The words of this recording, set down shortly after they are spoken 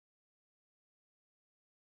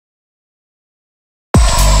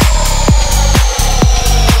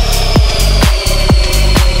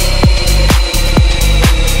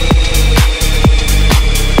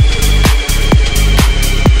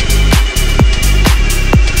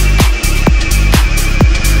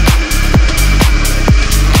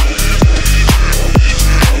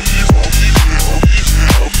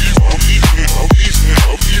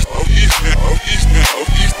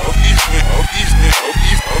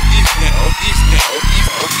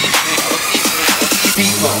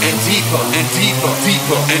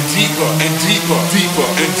deeper and deeper and deeper, deeper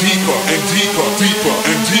and deeper and deeper, deeper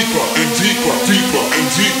and deeper and deeper, deeper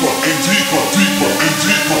and deeper and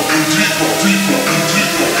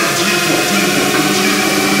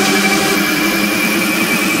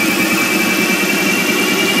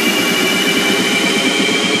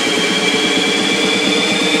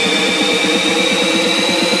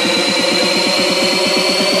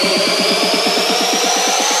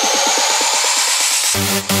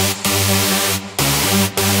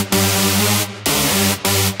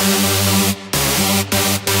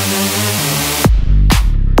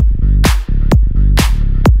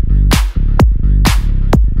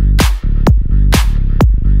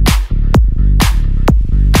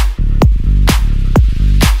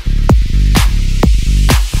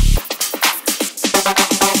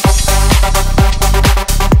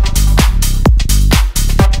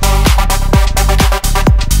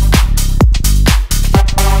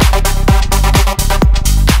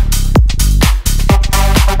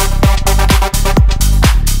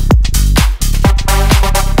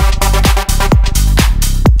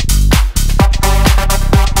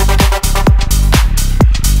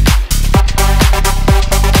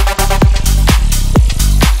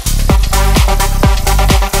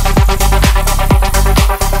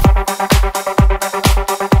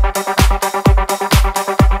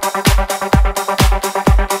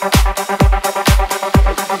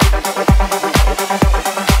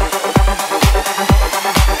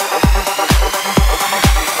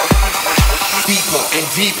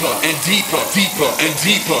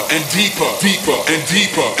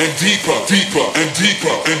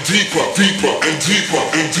deeper, deeper and deeper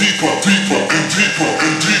and deeper, deeper and deeper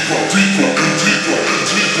and deeper, deeper and deeper.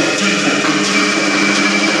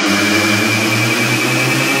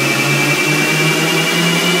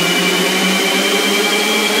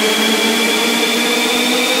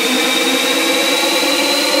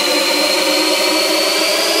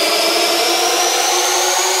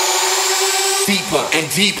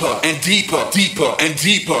 Deeper and deeper, deeper and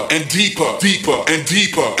deeper and deeper, deeper and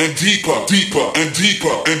deeper and deeper, deeper and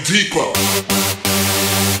deeper and deeper.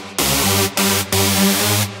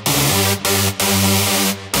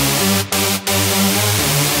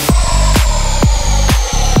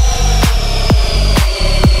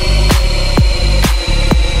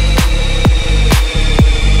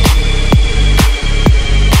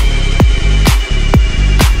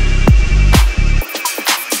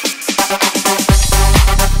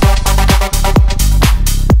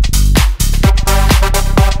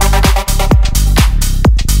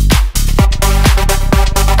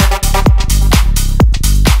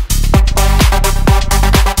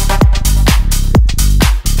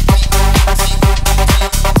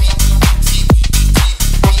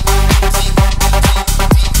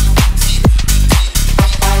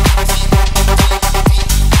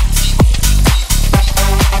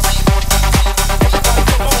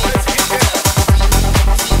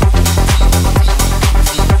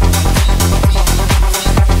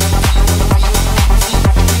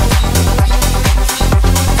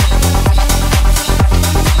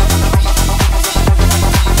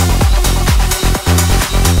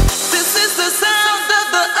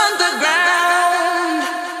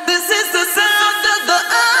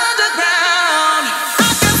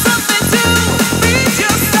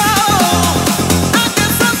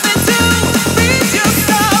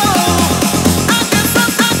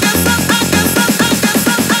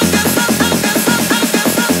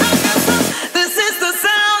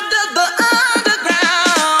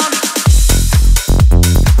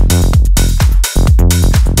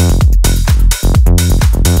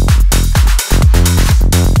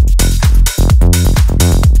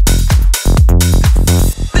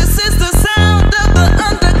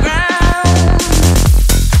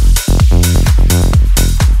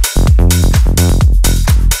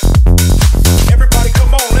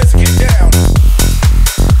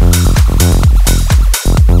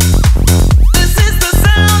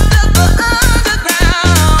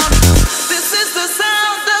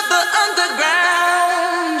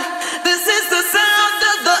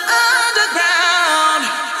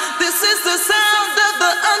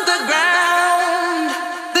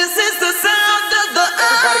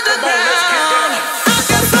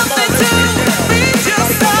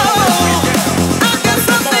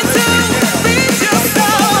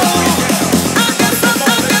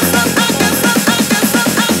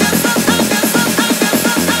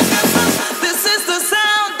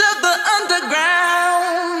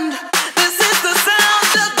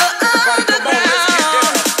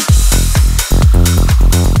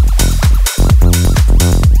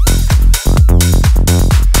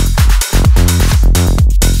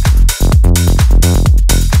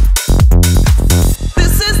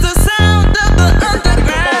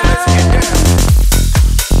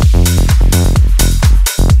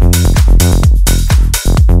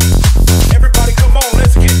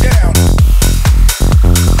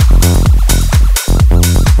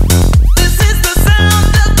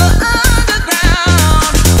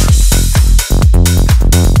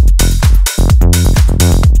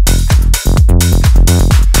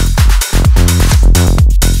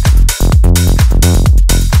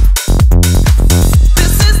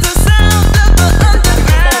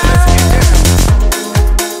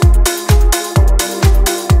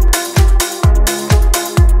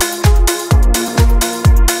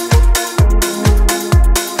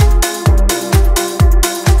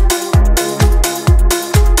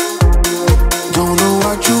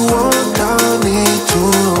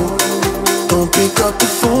 up the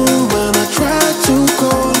phone when I try to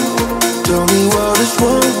call. Tell me what is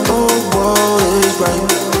wrong or what is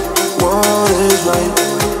right. What is right?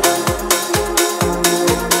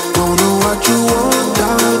 Don't know what you want,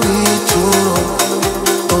 I need to know.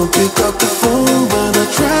 Don't pick up the phone when I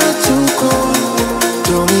try to call.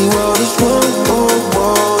 Tell me what is wrong or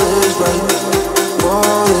what is right.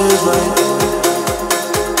 What is right?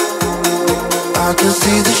 I can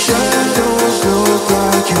see the shadows look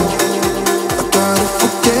like you. I gotta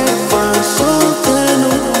forget, find something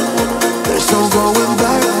new. There's no going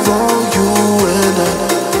back for you and I.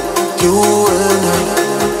 You and I.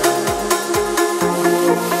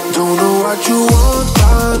 Don't know what you want,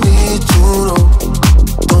 I need to know.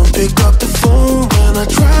 Don't pick up the phone when I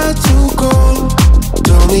try to call.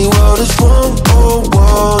 Tell me what is wrong or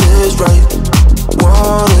what is right.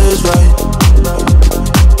 What is right?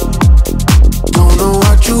 Don't know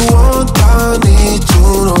what you want, I need to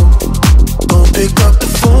know. Don't pick up the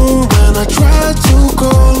phone when I try to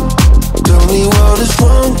call. Tell me what is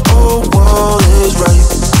wrong or what is right.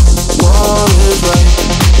 What is right?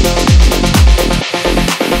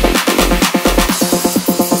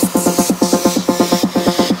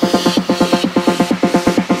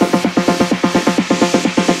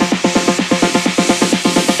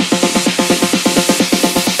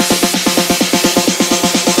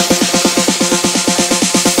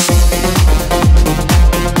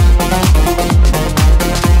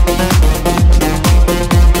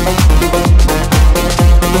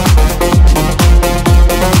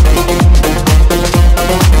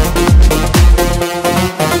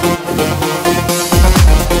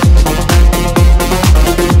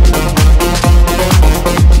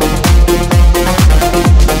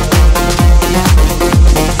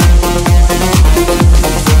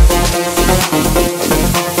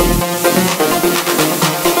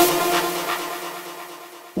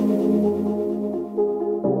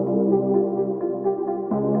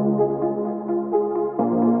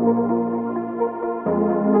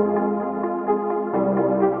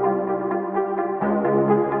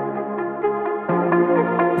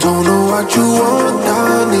 Don't know what you want,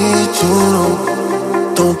 I need to know.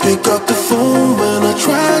 Don't pick up the phone when I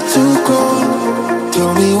try to call.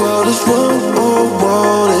 Tell me what is wrong or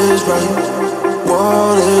what is right.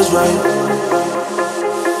 What is right?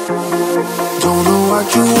 Don't know what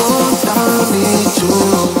you want, I need to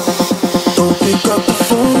know. Don't pick up the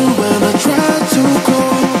phone when I try to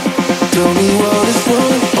call. Tell me what is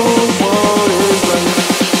wrong or what is right.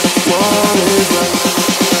 What is right?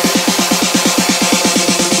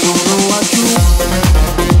 Don't know what you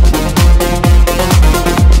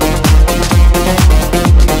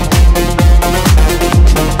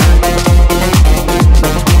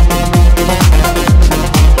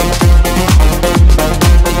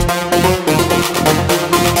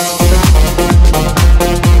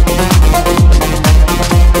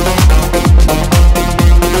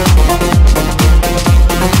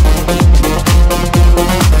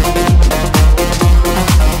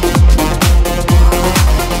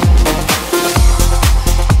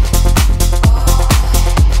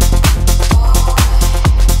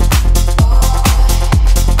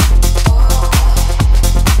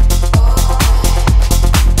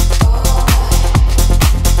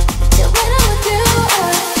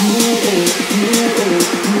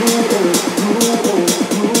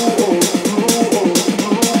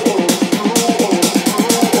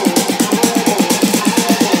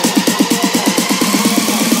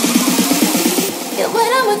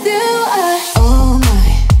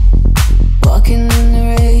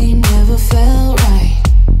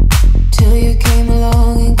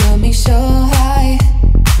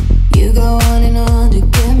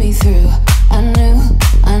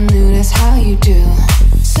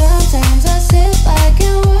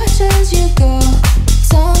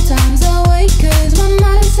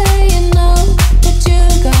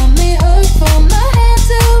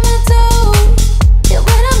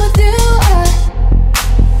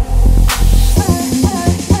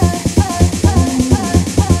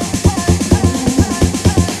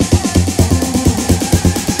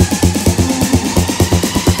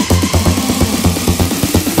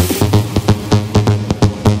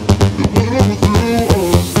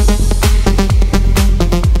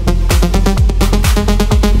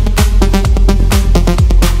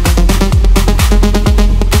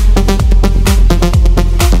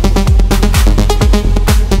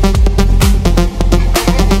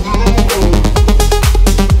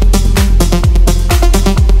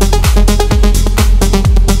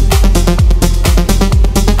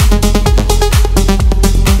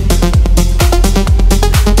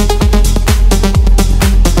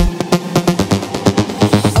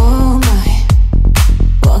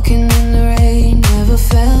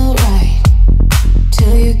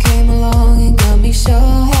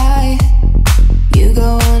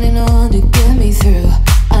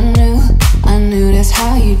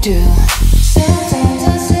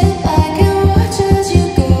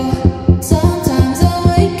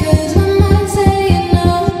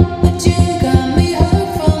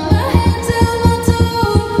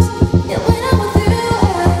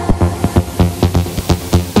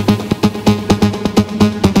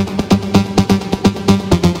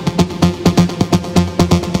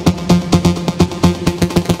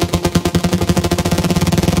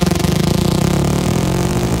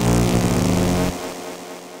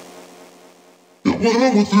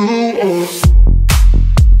through us.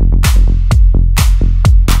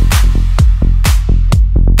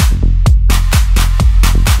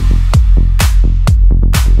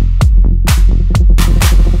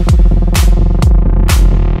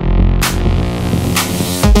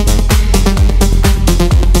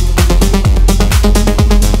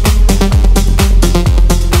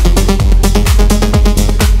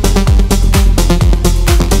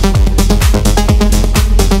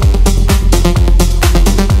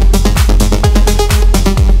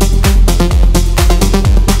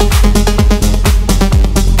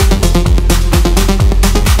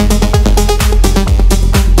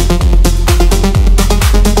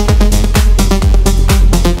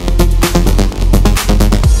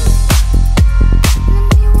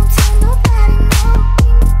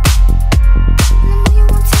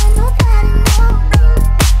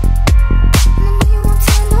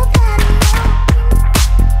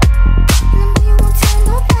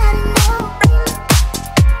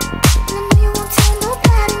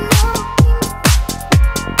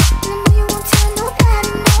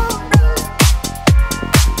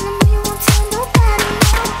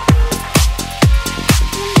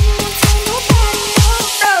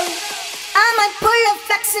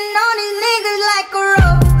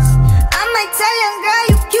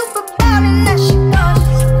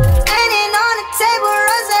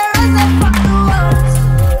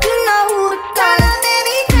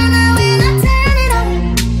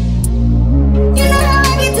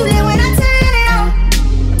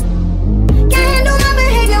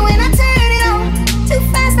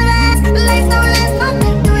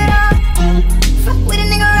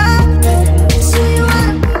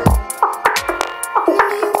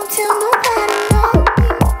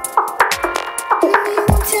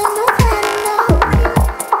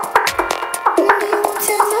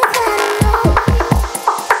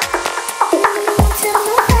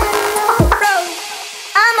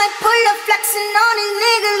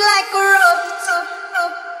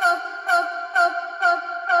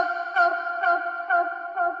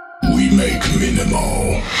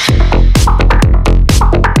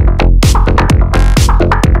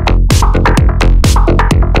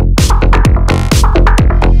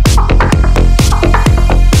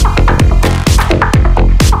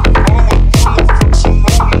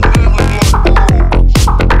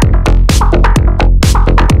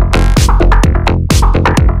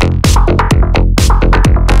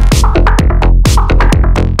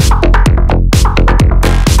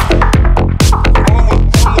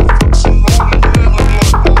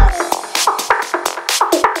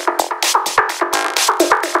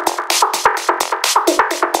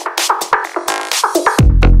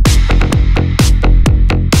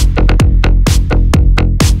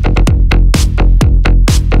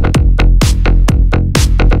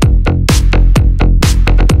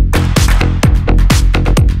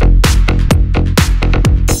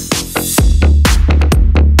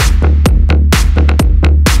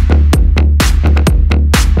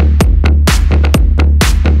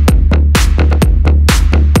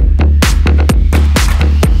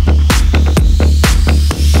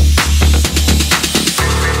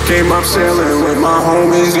 Came up sailing with my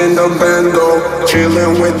homies in the bando,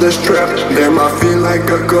 chilling with the strap, damn I feel like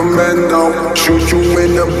a commando. Shoot you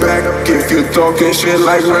in the back if you talking shit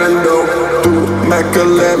like Rando. 2 Mac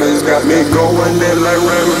 11s got me going in like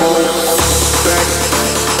Rambo. Back,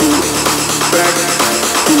 back,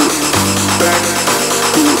 back,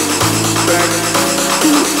 back,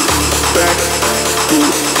 back,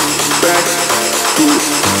 back,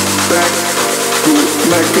 back.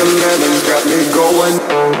 Mac 11's got me going.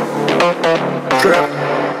 Trap,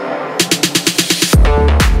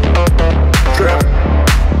 trap,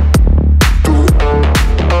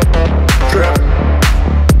 trap, trap,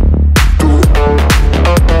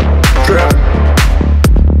 trap, trap,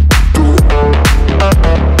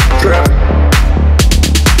 trap,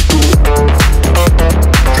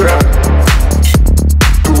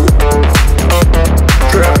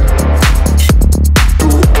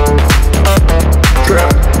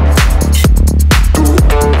 trap,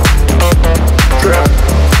 trap.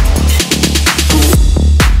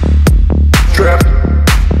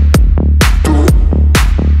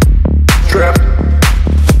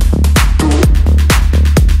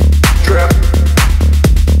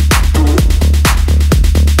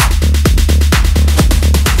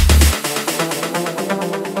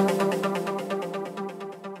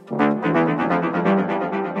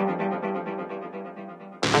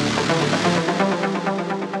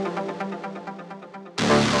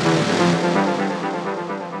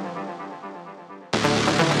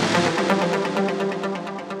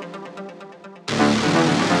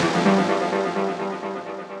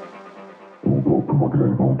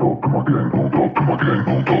 again.